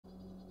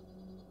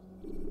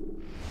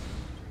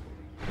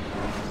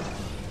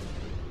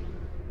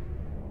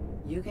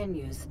You can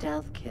use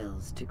stealth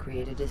kills to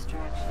create a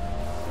distraction.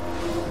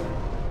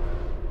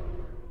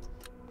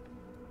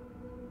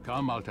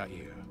 Come,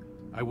 Altair.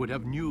 I would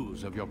have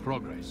news of your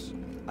progress.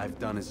 I've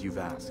done as you've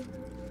asked.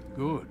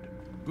 Good,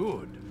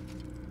 good.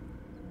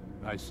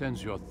 I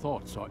sense your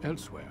thoughts are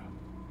elsewhere.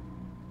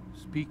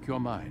 Speak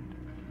your mind.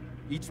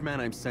 Each man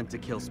I'm sent to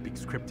kill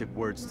speaks cryptic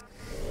words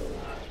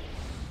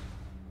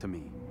to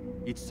me.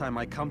 Each time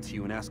I come to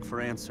you and ask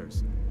for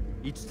answers.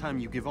 Each time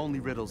you give only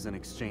riddles in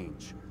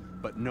exchange,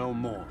 but no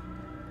more.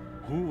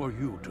 Who are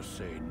you to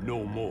say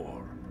no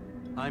more?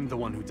 I'm the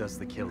one who does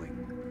the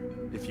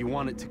killing. If you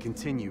want it to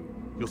continue,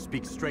 you'll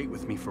speak straight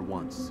with me for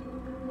once.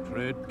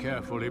 Tread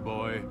carefully,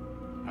 boy.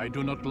 I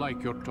do not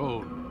like your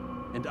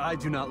tone. And I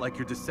do not like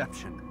your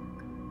deception.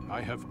 I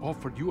have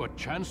offered you a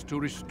chance to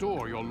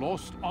restore your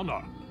lost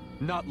honor.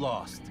 Not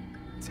lost.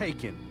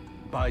 Taken.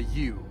 By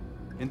you.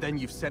 And then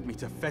you've sent me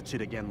to fetch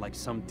it again like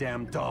some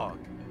damn dog.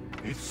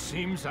 It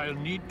seems I'll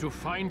need to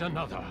find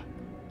another.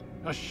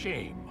 A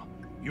shame.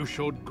 You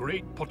showed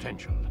great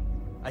potential.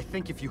 I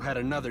think if you had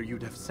another,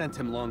 you'd have sent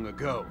him long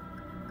ago.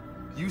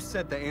 You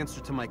said the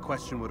answer to my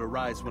question would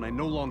arise when I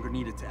no longer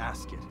needed to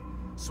ask it.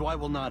 So I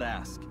will not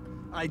ask.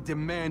 I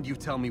demand you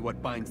tell me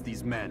what binds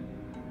these men.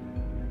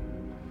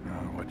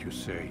 What you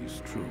say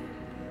is true.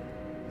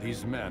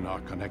 These men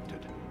are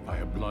connected by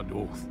a blood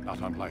oath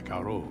not unlike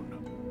our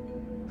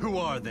own. Who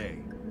are they?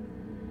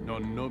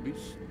 Non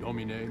nobis,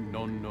 domine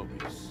non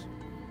nobis.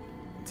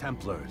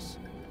 Templars.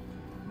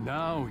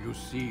 Now you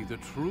see the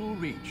true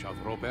reach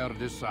of Robert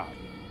de Sade.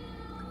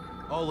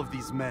 All of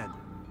these men,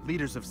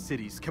 leaders of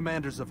cities,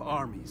 commanders of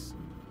armies.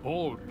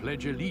 All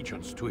pledge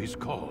allegiance to his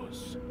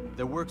cause.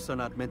 Their works are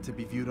not meant to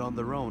be viewed on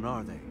their own,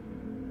 are they?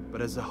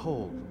 But as a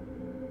whole,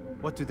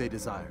 what do they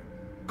desire?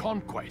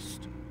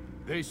 Conquest.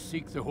 They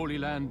seek the Holy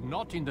Land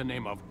not in the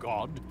name of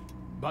God,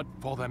 but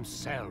for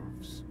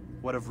themselves.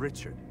 What of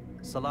Richard?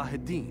 Salah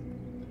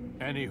ad-Din?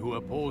 Any who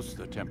oppose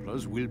the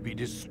Templars will be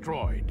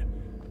destroyed.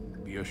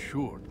 Be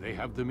assured they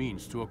have the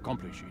means to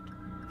accomplish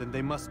it. Then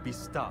they must be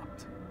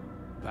stopped.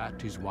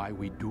 That is why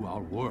we do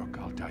our work,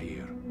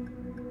 Altair.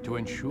 To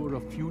ensure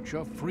a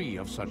future free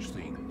of such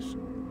things.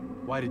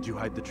 Why did you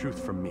hide the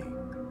truth from me?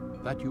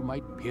 That you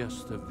might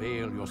pierce the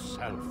veil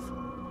yourself.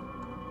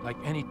 Like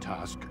any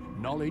task,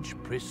 knowledge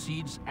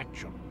precedes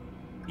action.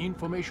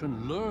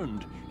 Information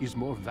learned is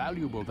more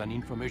valuable than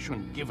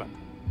information given.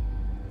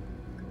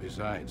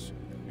 Besides,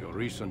 your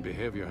recent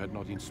behavior had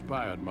not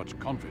inspired much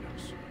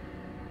confidence.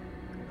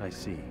 I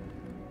see.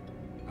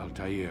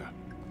 Altair,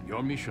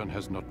 your mission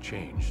has not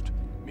changed.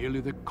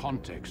 Merely the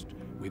context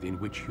within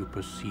which you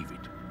perceive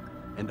it.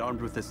 And armed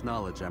with this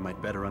knowledge, I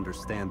might better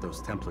understand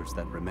those Templars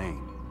that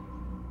remain.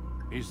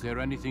 Is there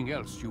anything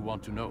else you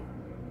want to know?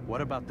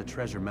 What about the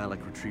treasure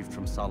Malik retrieved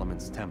from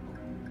Solomon's temple?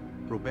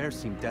 Robert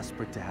seemed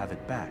desperate to have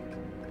it back.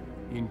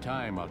 In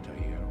time,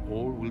 Altair,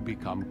 all will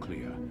become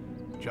clear.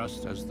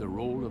 Just as the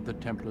role of the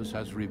Templars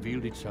has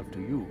revealed itself to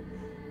you,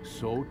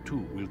 so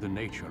too will the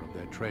nature of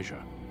their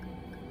treasure.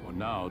 For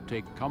now,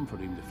 take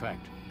comfort in the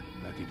fact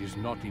that it is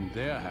not in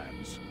their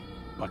hands,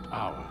 but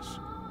ours.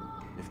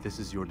 If this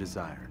is your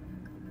desire.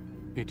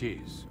 It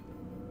is.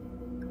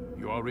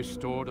 You are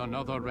restored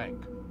another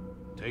rank.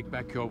 Take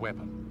back your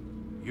weapon.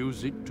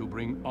 Use it to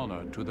bring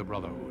honor to the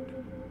Brotherhood.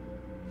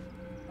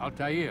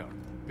 Altair,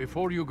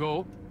 before you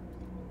go...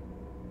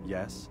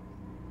 Yes?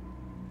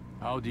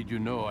 How did you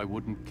know I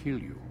wouldn't kill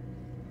you?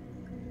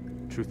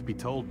 Truth be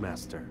told,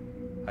 Master,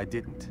 I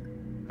didn't.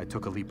 I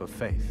took a leap of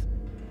faith.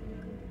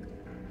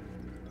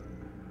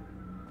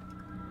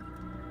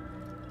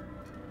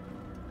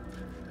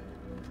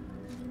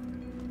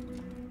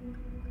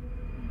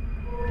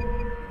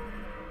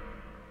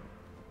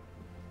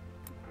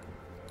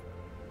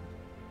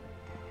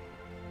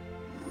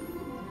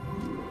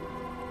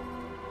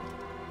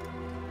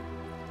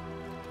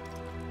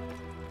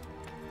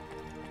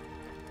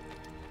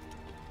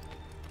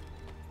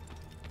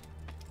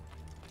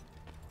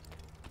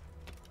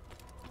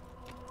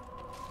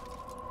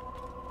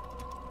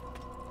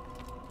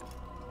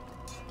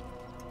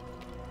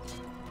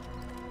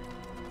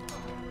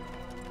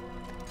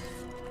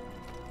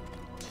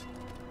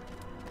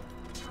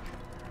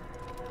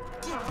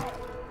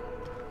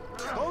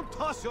 Don't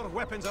toss your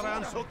weapons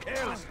around so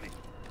carelessly.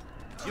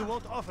 You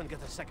won't often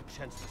get a second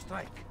chance to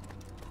strike.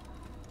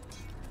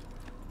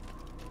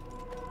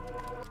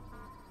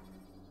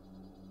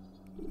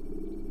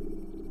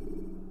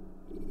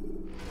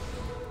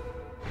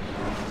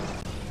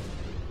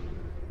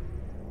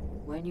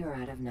 When you're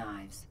out of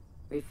knives,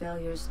 refill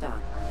your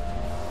stock.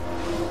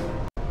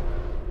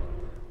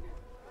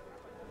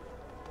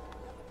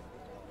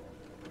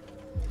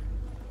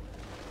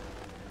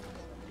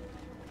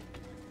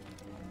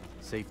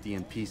 Safety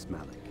and peace,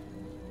 Malik.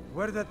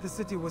 Word that the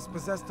city was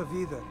possessed of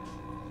either.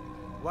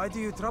 Why do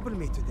you trouble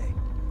me today?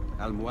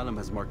 Mualim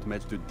has marked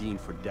Majd-ud-Din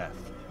for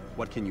death.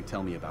 What can you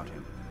tell me about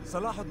him?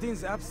 Salah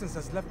ad-Din's absence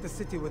has left the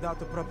city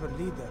without a proper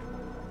leader,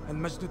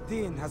 and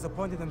Majd-ud-Din has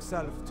appointed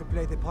himself to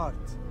play the part.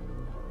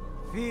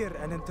 Fear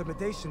and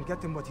intimidation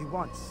get him what he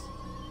wants.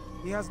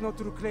 He has no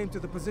true claim to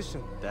the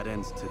position. That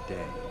ends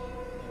today.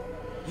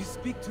 You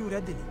speak too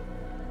readily.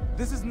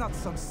 This is not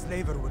some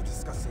slaver we're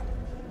discussing.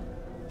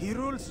 He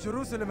rules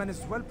Jerusalem and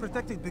is well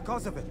protected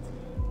because of it.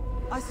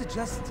 I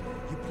suggest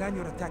you plan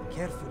your attack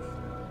carefully.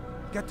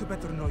 Get to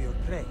better know your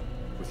prey.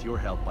 With your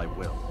help, I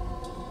will.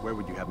 Where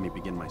would you have me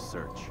begin my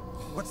search?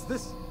 What's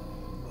this?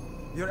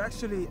 You're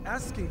actually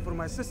asking for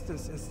my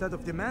assistance instead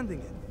of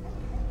demanding it.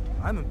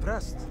 I'm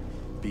impressed.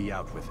 Be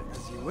out with it.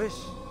 As you wish.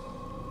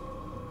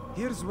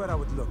 Here's where I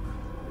would look.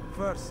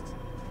 First,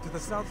 to the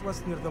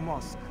southwest near the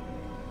mosque.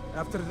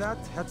 After that,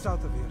 head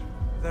south of here.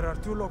 There are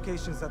 2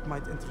 locations that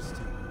might interest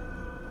you.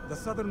 The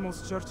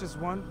southernmost church is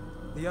one,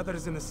 the other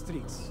is in the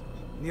streets,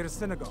 near a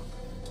synagogue.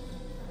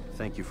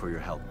 Thank you for your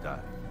help,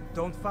 Dad.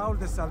 Don't foul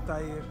this,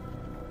 Altair.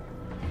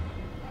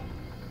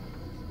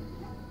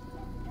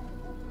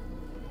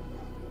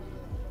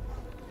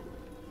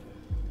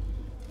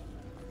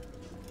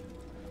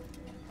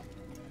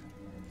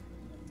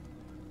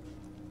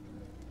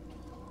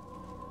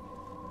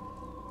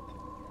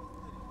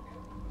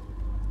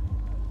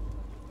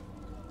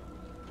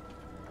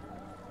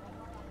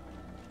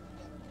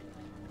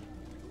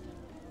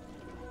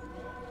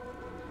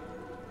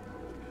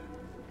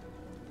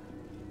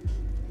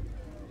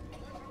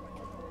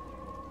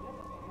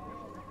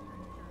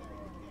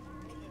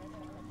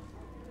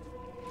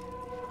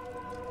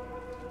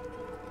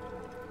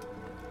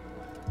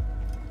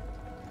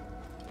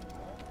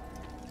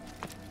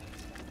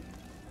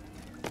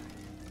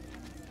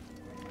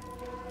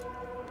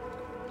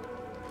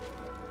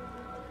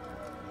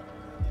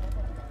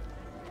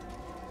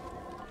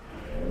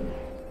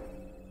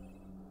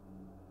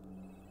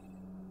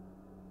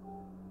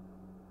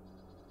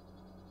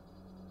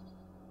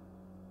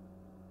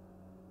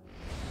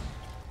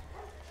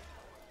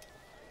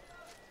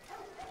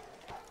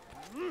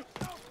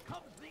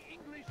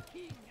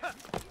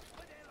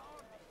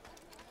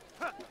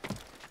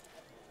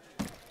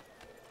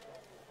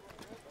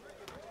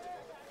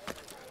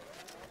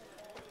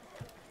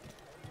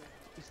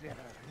 Is there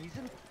a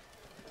reason?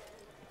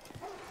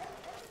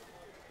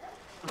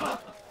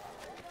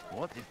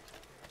 What if...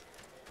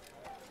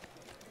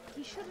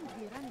 He shouldn't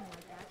be running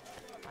like that.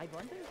 I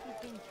wonder if he's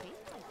being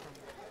chased by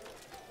someone.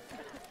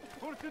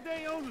 For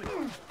today only,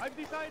 I've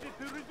decided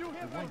to reduce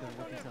the wonder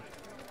what is up.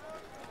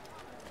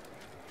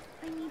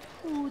 I need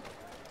food.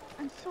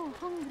 I'm so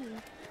hungry.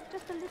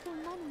 Just a little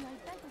money, I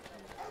beg of you.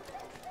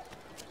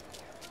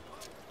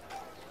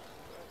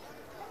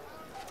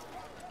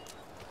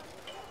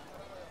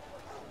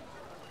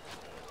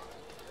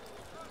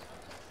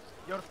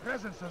 Your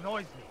presence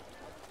annoys me.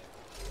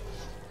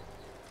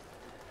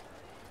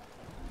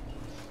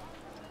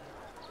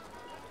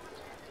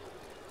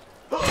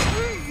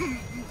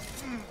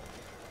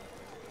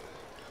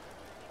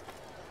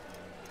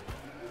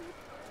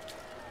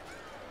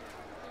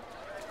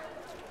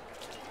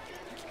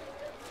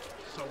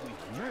 So we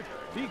murder.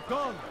 Be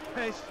gone,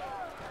 pest!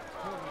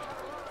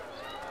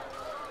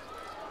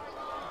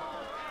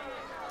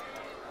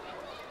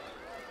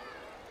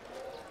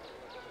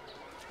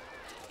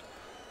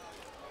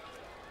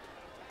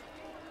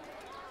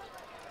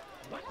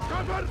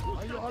 كفر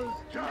أيها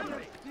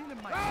الكافر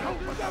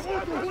سوف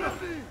تموت هنا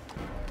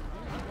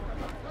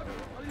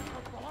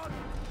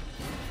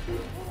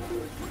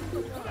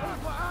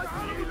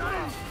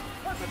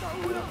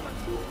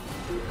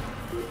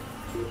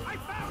I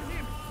found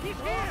him! He's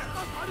here!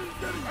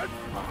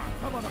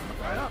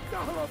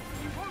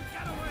 He won't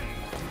get away!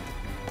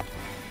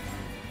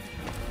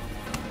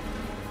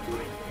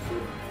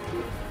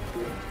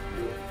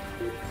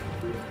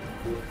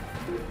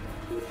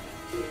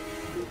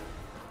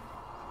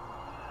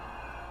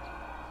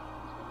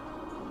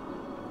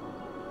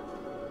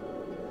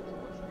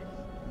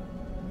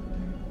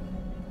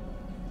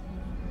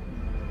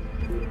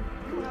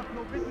 You have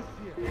no business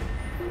here.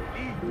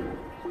 Leave.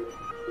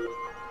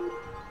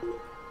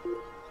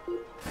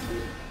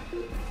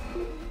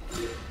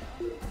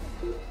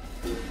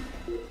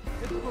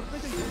 It's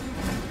forbidden to do.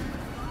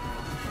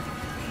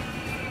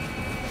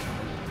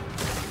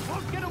 You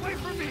won't get away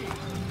from me!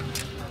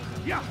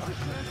 Yeah!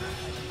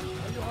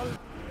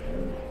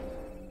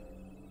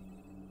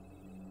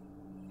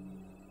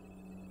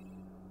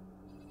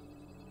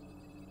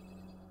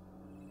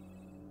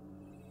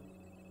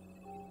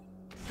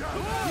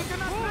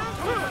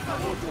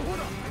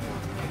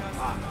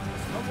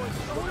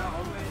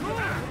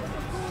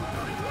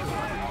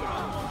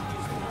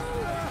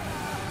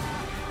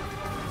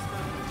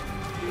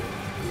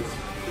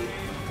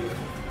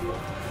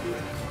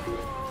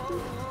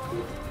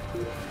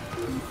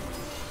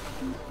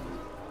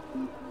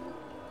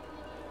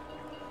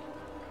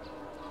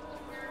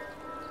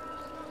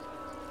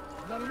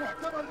 من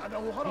المحتمل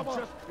أنه هرب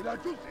إلى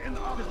جزء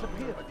آخر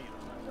من المدينة.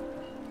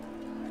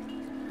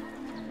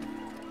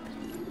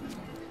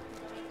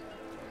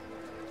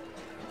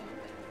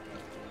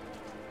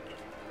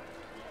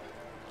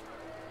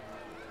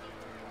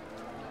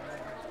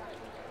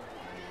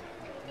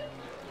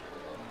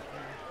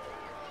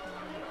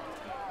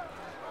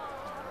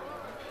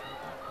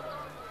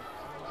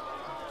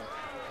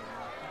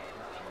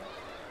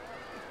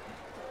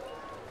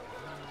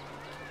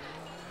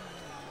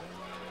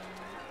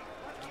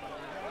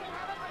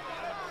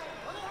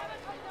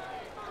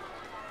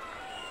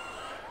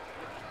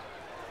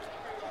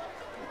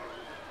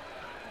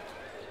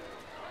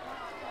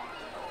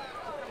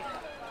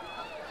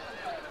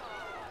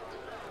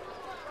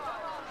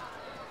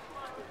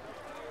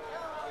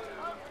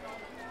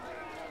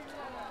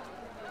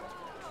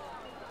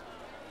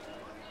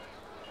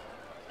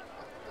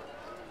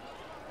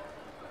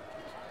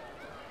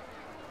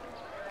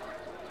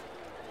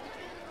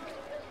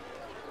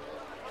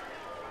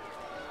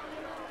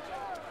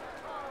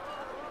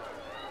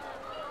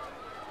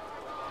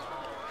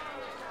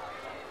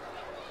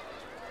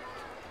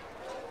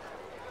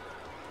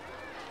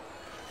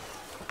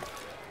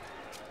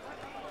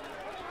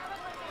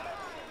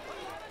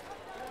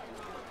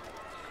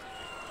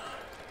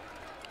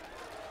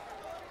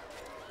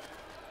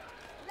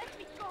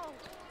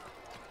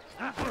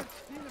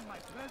 my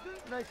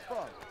presence? Nice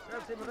fall.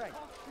 Serves him right.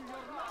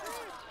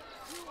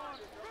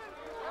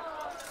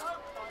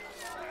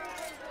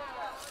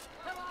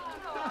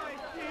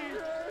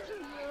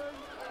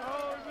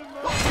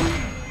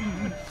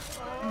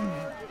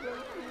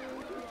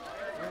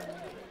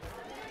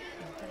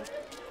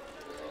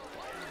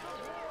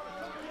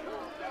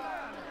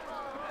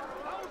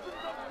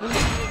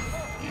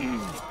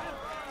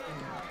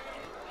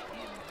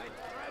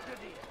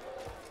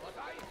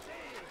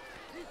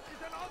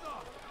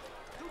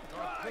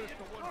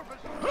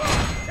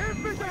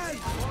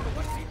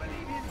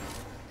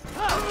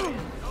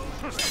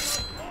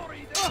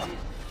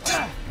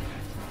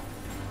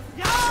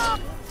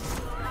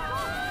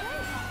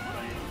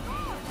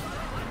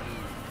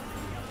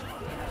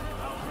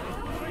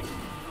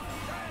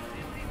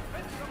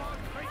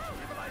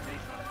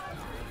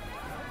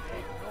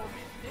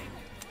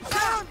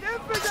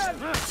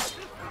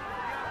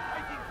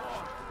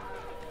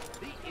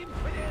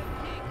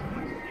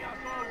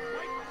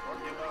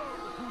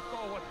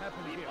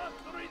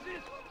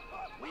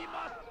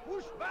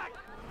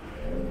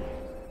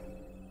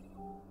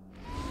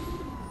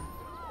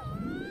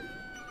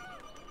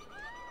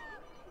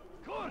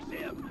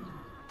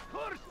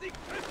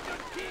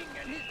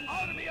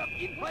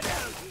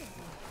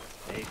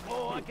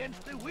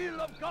 Against the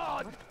will of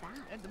God,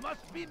 and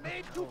must be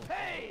made to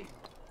pay.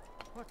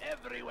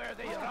 Everywhere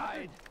they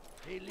ride,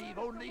 they leave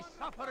only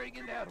suffering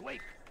in their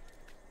wake.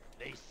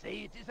 They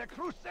say it is a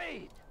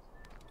crusade.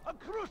 A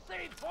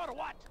crusade for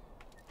what?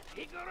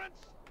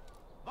 Ignorance?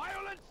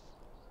 Violence?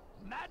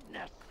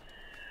 Madness?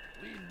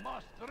 We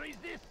must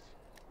resist.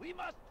 We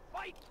must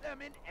fight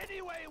them in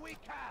any way we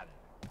can.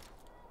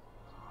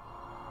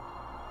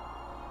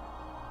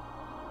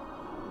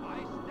 I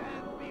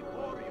stand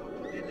before you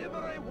to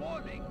deliver a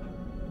warning.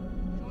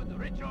 Should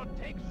Richard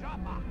take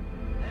Jaffa,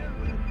 there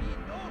will be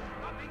no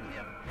stopping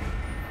him.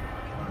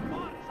 He will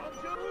march on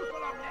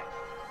Jerusalem next.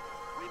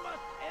 We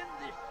must end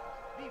this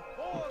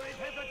before it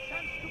has a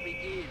chance to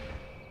begin.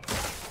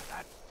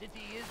 That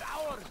city is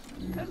ours,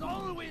 has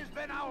always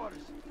been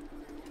ours.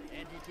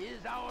 And it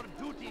is our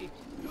duty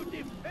to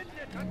defend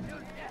it until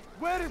death.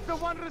 Where is the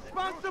one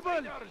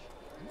responsible?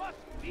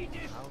 Must be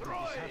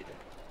destroyed.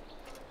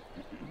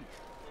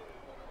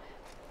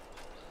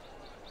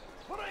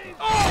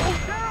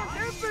 Oh! Down,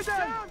 infidel!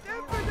 Down,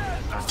 infidel!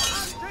 I'm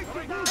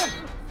taking down!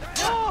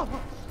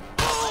 Oh!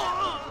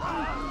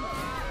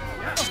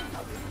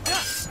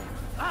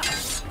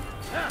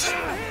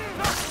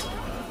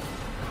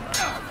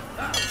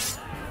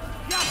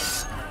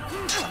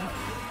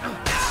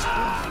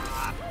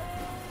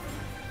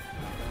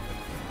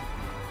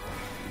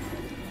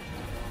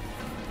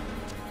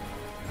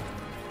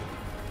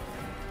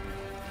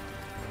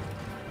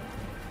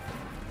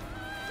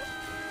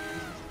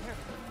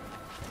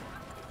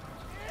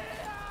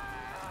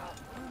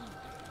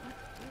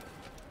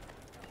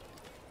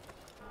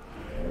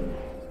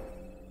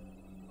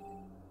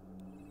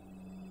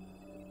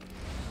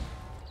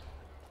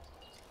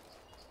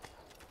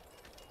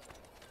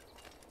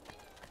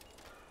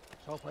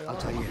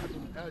 Altair.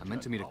 I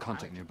meant to meet a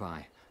contact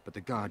nearby, but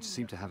the guards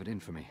seem to have it in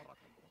for me.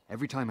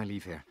 Every time I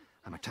leave here,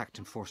 I'm attacked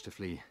and forced to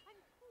flee.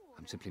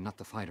 I'm simply not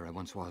the fighter I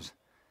once was.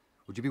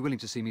 Would you be willing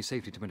to see me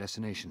safely to my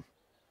destination?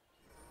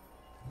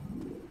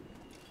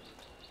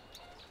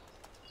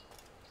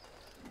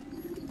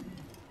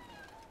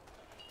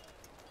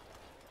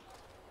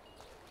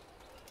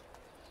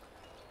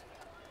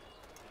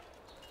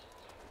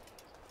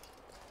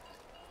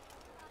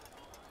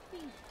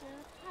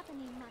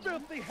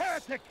 Filthy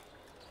heretic!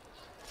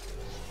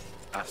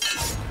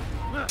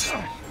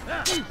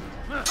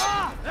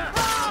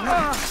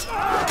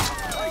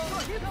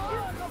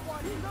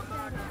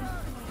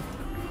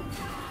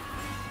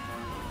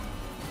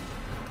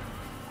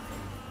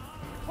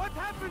 What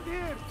happened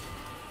here?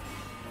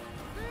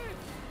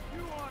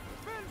 You are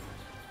filth!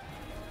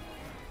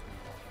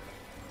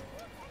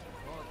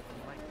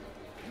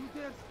 You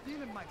dare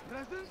steal in my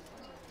presence?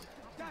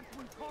 That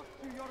will cost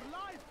you your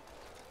life!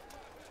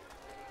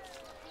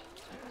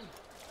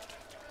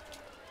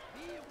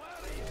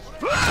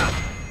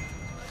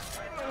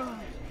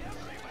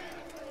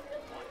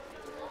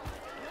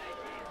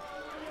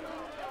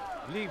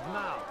 Leave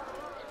now,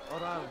 or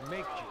I'll make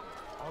you.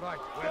 All right,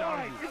 where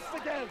are you?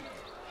 Infidel!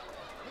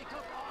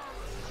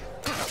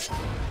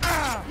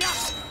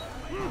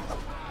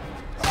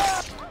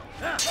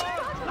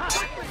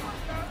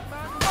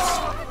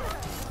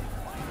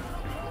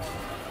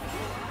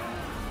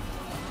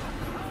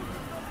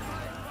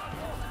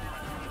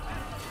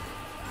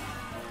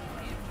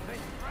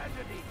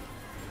 Tragedy,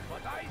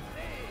 but I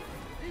say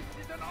this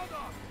is an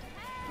honor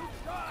to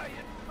die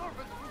in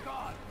service to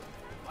God,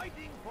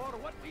 fighting for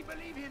what we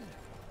believe in.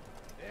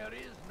 There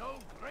is no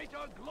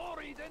greater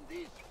glory than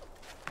this.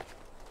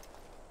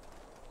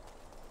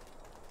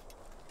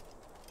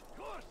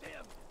 Curse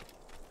him!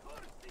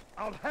 Curse the...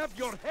 I'll have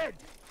your head!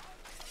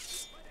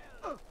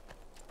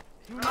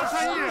 Do not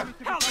help me!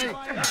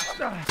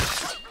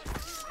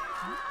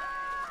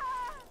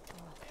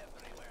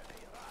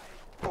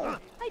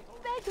 I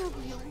beg of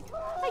you!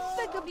 I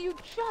beg beg of you,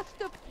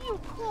 just a few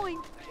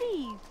coins,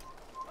 please.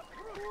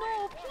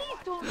 No, please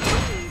don't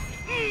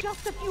leave.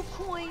 Just a few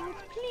coins,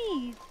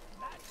 please.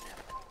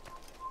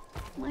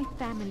 My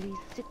family's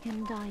sick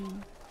and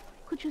dying.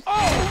 Could you spare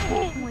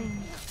a few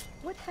coins?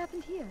 What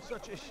happened here?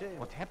 Such a shame.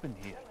 What happened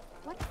here?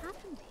 What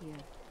happened here?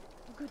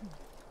 Goodness.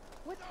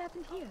 What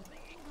happened here?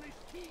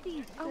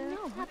 Please, Oh sir,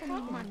 no, have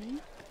any money?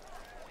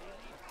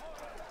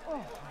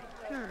 Oh,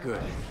 girl.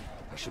 Good.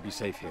 I should be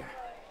safe here.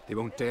 They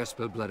won't dare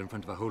spill blood in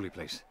front of a holy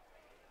place.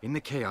 In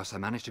the chaos, I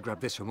managed to grab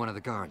this from one of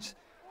the guards.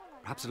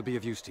 Perhaps it'll be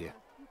of use to you.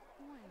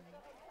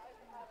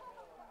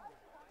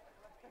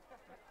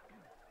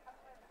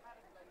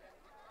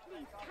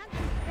 Please, can't you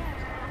spare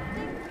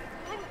something?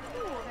 I'm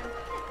poor and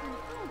sick and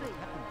hungry.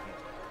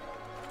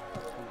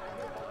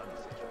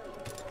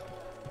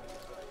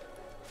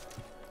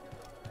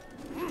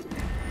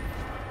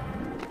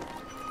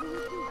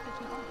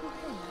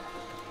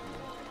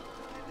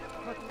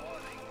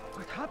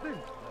 What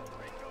happened?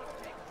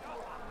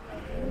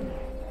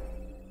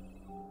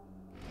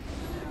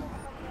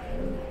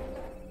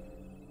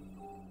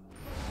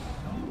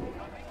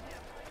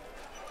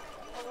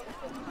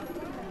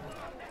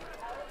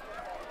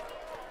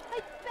 I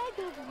beg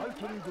of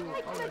you. I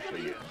beg of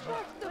you,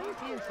 just a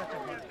few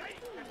coins.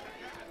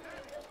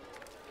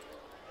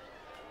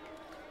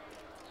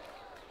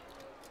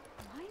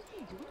 Why is he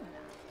doing that?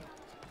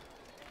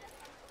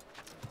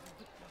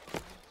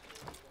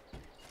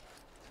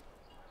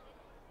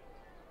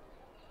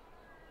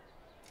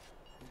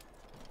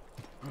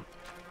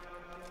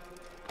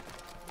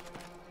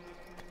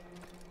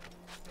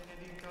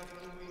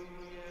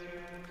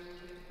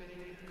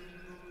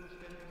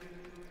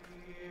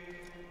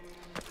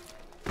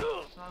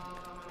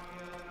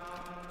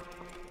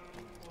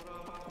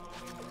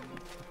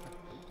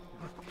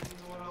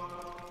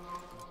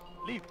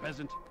 Leave,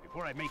 peasant,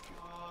 before I make you.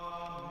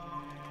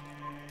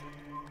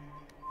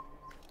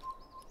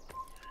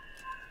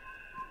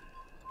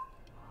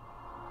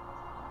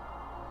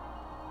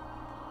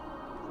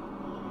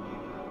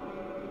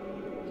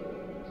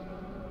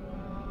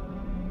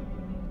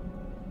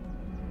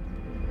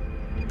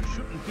 You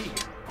shouldn't be here.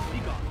 Be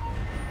gone.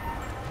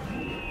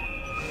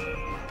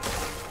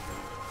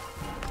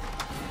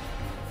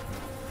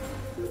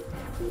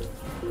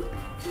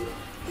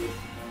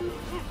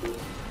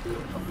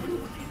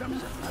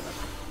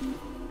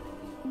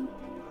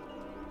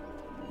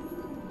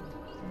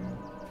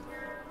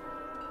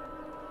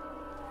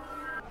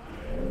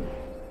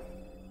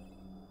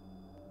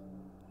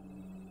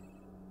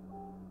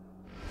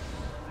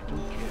 I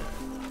don't care.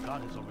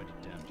 God has already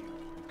damned you.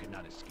 You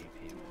cannot escape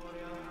him.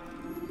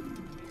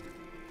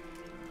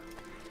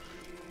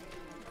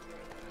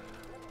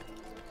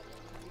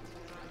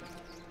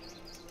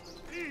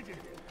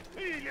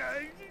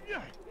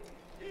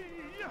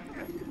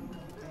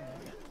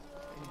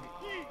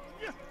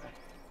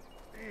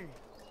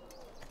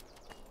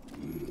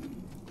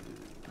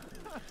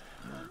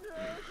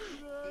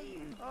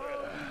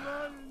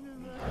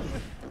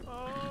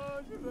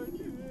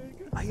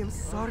 I am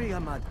sorry,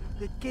 Ahmad.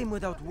 They came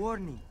without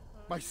warning.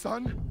 My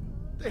son?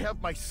 They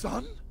have my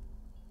son?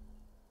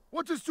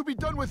 What is to be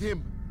done with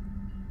him?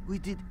 We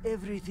did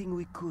everything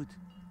we could.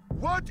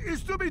 What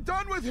is to be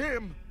done with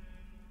him?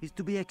 He's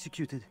to be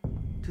executed.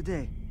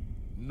 Today.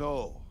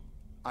 No,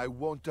 I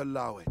won't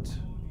allow it.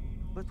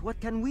 But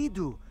what can we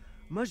do?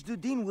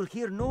 Majduddin will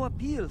hear no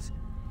appeals.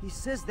 He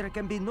says there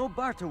can be no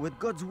barter with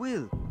God's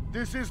will.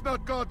 This is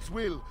not God's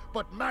will,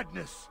 but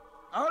madness.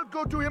 I'll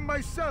go to him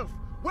myself.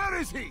 Where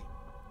is he?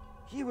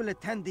 He will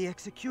attend the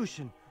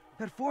execution.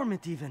 Perform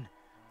it even.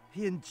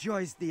 He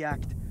enjoys the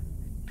act.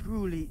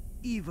 Truly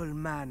evil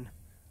man.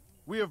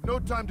 We have no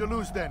time to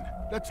lose then.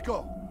 Let's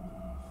go.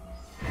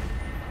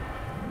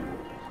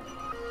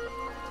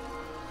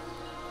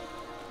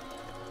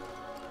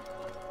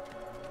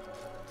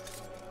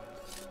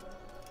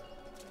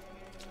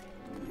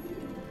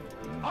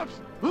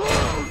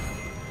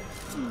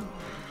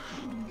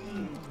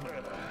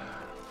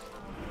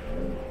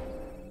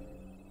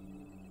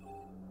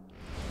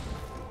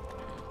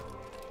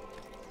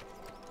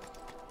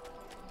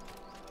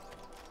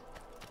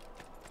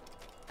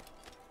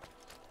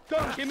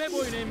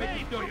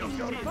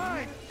 You're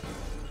mine!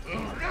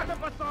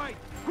 Step aside!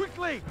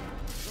 Quickly!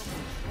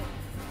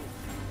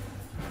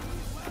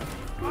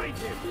 Find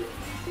him!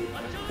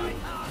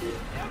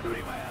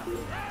 Everywhere!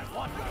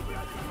 What?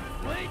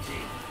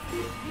 Waiting!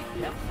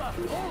 He helps us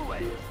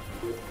always!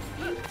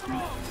 Be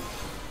strong!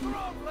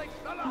 Strong like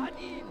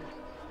Saladin!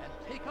 And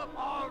take up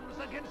arms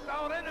against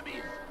our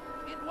enemies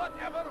in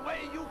whatever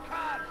way you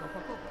can!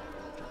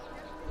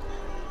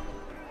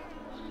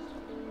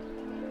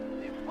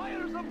 The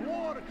fires of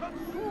war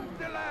consume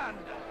the land,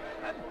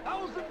 and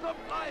thousands of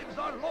lives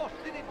are lost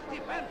in its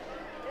defense.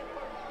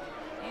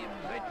 It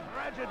seems a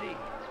tragedy,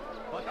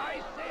 but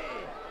I say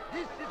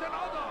this is an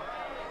honor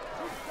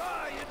to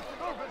die in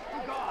service to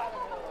God,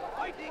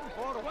 fighting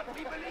for what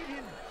we believe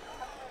in.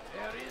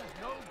 There is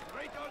no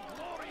greater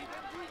glory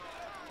than this.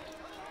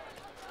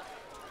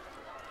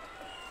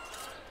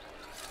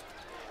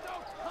 Now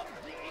comes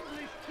the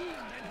English king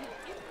and his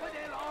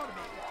infidel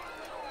army.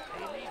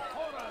 They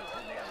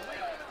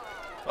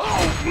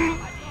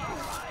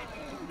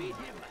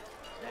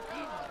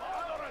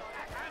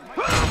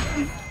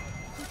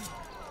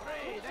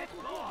Pray that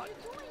God,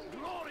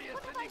 glorious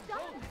and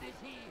exalted is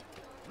he.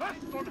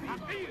 لست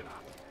حقيرا.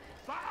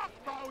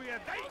 سأقطع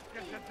يديك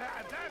جزاء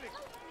ذلك.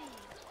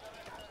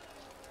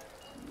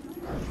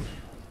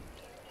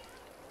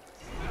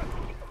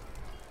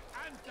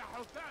 أنت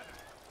حسانا.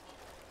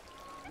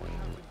 What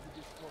happened to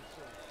this poor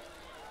soul?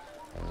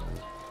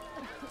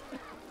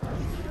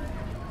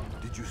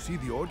 Did you see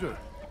the order?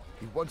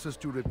 He wants us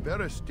to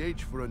repair a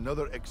stage for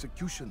another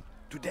execution.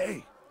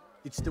 Today.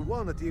 It's the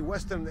one at the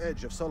western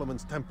edge of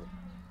Solomon's Temple.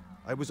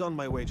 I was on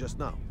my way just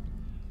now.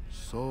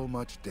 So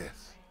much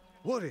death.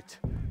 Worried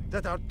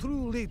that our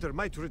true leader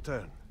might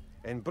return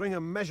and bring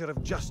a measure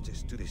of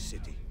justice to this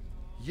city.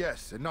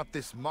 Yes, and not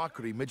this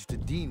mockery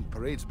Majd-Dean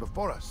parades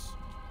before us.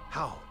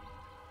 How?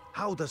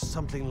 How does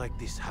something like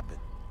this happen?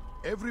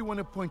 Everyone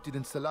appointed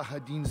in Salah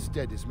ad-Din's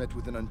stead is met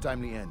with an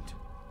untimely end.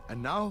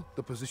 And now,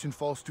 the position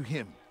falls to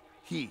him.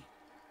 He,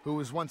 who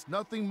was once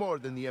nothing more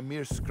than the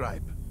Emir's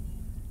scribe.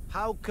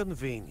 How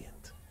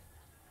convenient.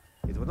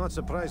 It would not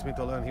surprise me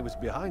to learn he was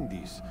behind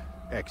these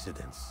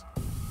accidents.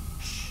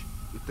 Shh!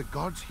 If the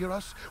guards hear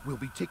us, we'll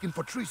be taken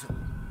for treason.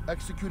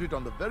 Executed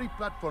on the very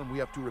platform we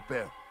have to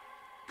repair.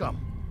 Come,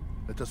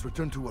 let us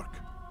return to work.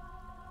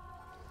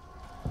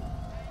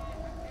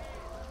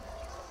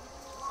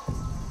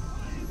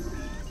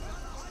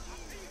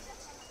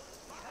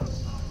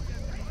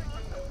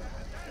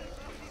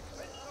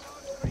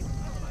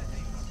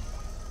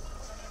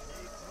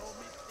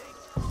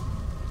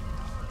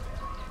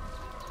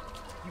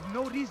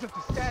 No reason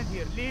to stand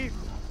here. Leave.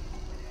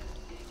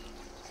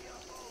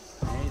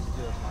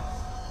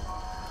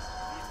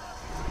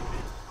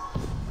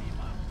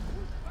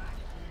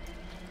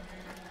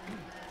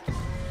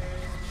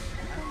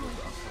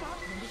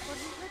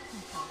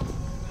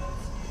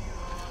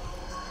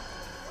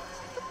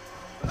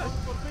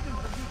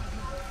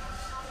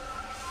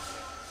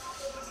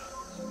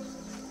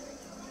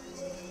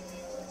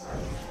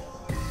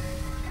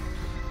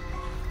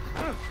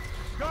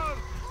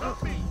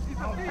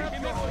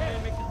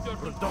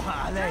 ردوها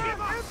علي.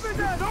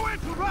 Nowhere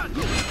to run.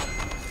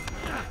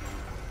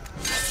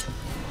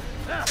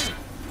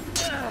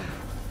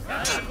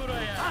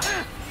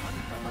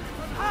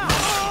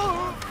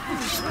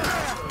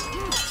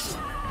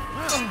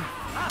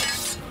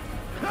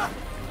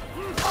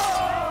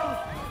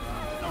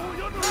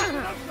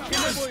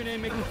 Kime boyun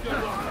eğmek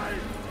istiyorsun?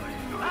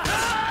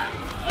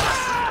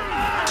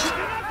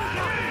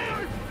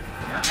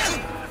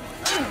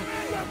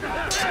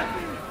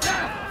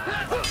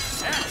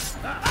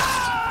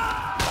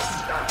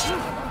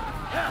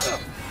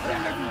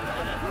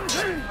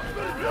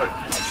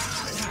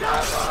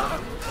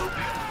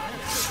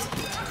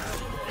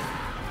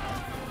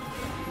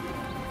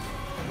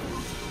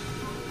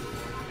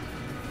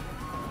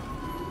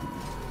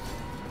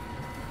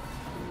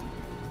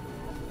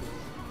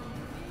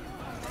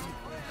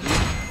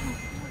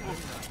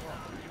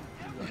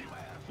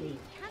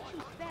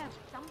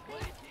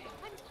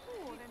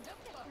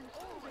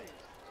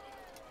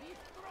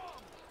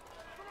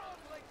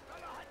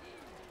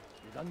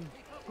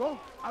 Go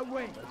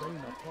away.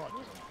 God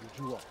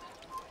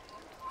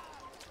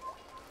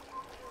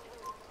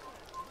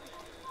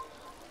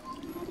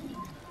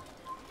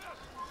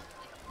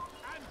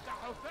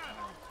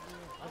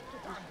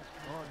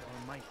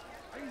Almighty.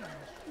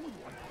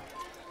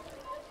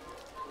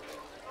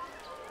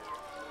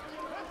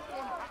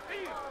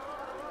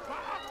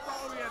 سأقطع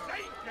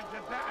يديك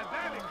جزاء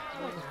ذلك.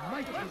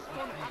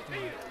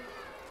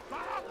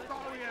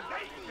 سأقطع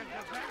يديك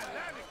جزاء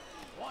ذلك.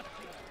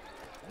 Watching,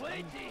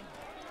 waiting.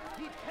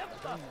 He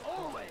tempts us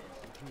always.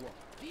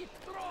 Be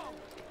strong.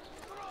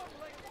 Strong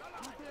like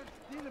Salah. You dare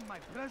steal in my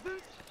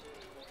presence?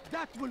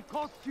 That will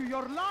cost you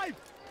your life.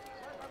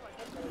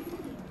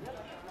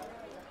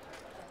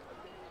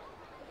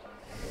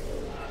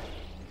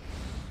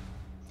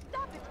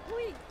 Stop it,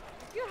 please!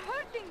 You're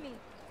hurting me!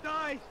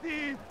 Die,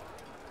 thief!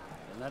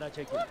 Won't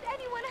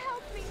anyone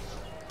help me?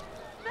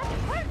 That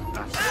hurts!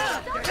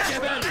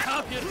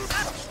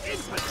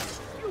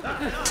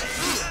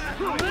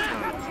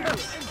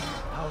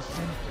 How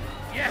simple.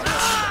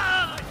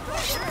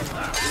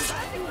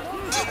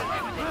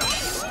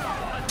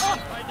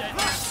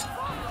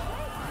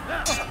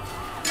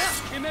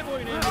 Kime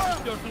boyun eğmek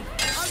istiyorsun?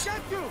 I'll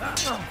get you!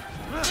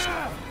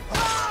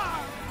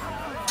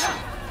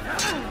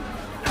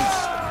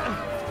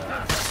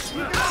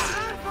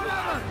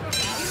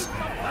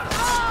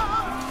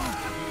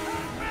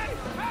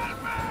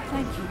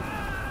 Thank you.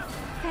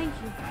 Thank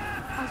you.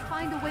 I'll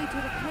find a way to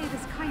repay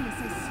this kindness,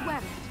 I swear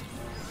it.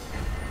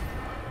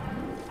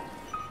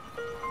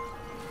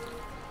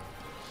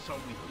 So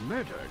we've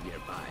murder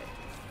nearby.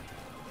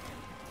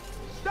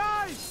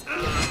 Die!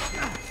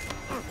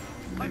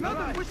 My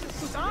mother wishes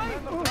to die? You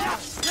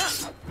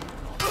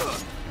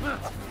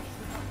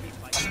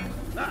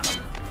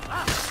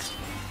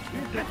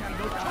have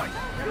no choice.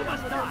 You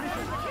must die.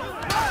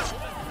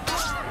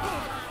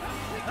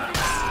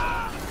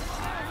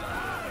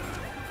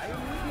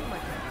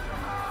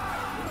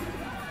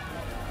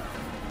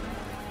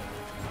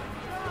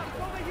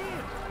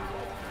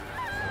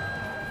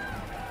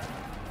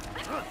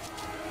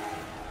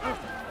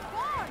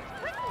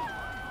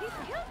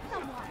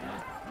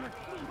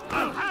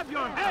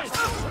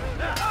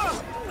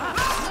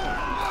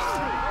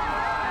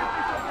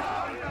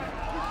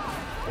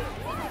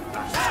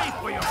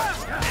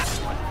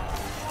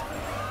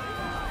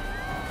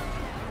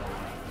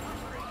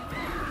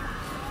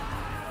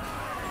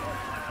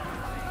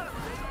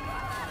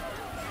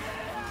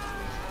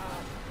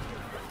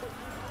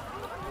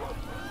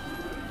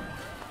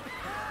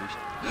 nicht.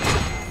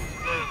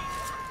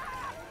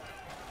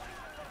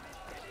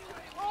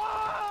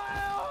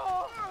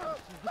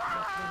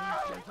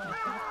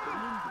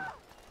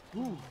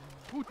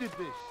 Who did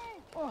this?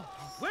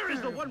 Where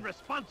is the one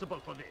responsible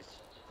for this?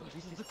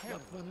 This is the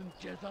confronts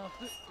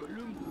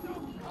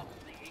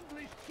the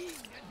English king.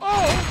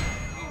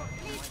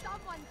 Please,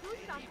 someone do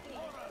something.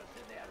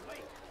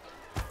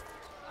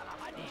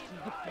 This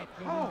is the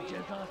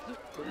confronts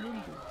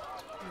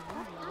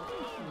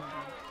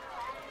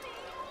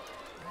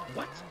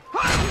What?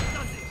 Who's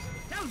done this?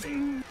 Tell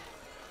me!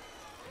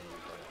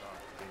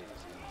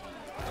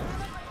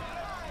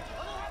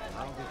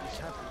 How did this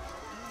happen?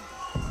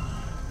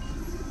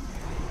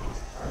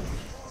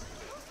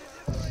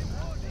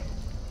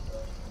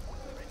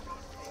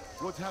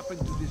 What happened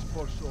to this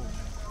poor soul?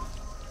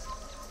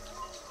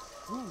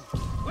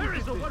 Where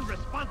is the one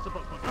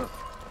responsible for this?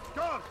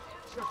 God!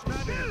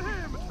 Kill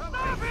him!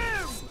 Stop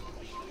him!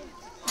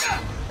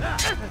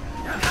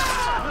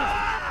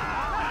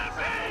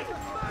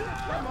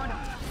 Come on!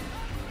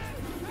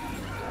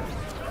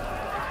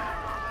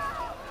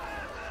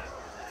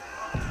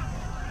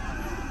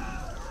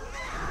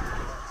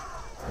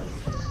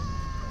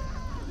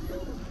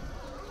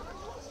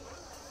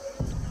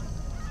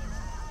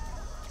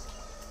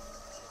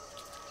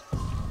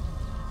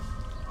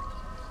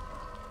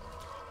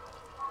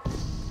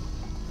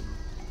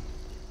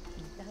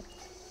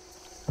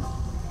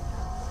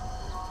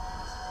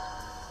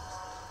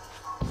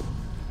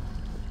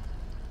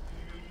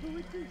 Who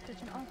would do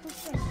such an awful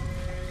thing?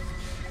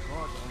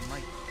 God